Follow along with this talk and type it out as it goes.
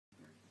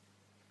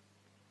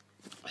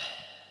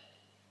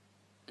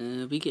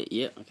We get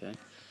okay.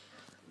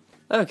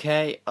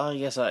 Okay, I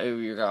guess I owe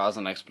you guys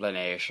an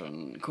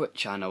explanation. Quick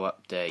channel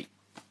update.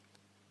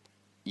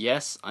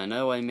 Yes, I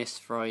know I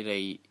missed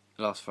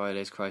last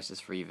Friday's Crisis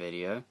 3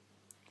 video.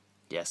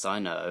 Yes, I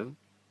know.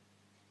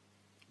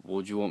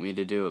 What do you want me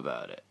to do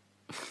about it?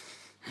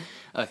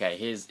 Okay,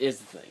 here's the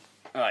thing.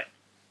 Alright.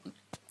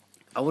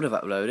 I would have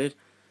uploaded,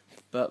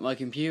 but my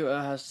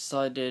computer has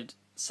decided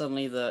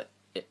suddenly that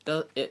it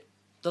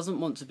doesn't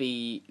want to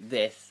be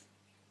this.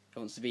 It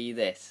wants to be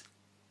this.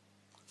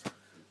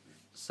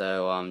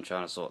 So I'm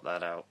trying to sort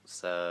that out.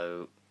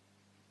 So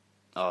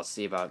I'll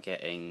see about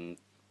getting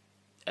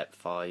Ep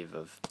 5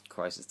 of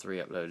Crisis 3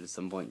 uploaded at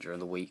some point during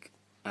the week.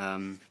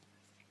 Oh,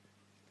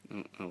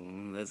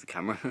 there's the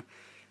camera.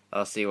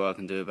 I'll see what I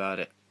can do about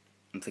it.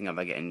 I'm thinking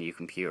about getting a new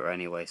computer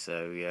anyway,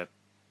 so yeah.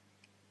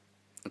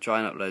 I'll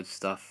try and upload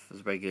stuff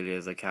as regularly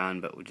as I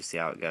can, but we'll just see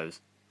how it goes.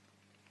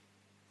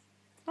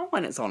 Oh,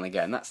 when it's on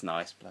again, that's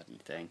nice, bloody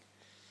thing.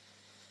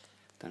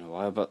 Don't know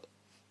why, but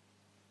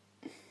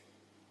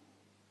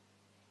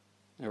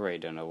I really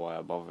don't know why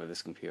I bother with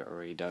this computer, I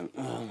really don't.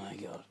 Oh my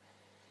god.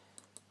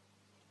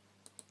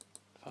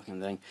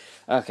 Fucking thing.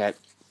 Okay.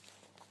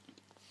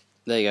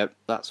 There you go,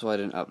 that's why I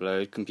didn't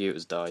upload.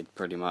 Computer's died,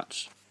 pretty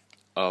much.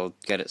 I'll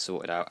get it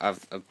sorted out.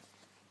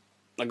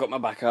 I got my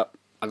backup.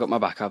 I got my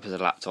backup as a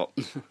laptop.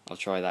 I'll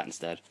try that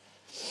instead.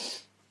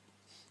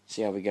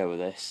 See how we go with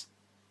this.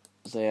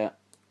 So yeah,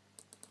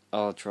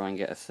 I'll try and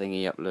get a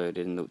thingy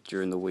uploaded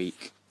during the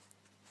week.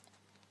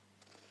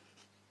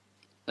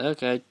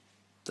 Okay,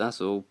 that's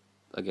all.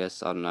 I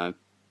guess, I don't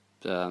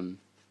know.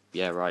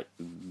 Yeah, right.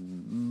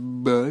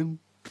 Bye.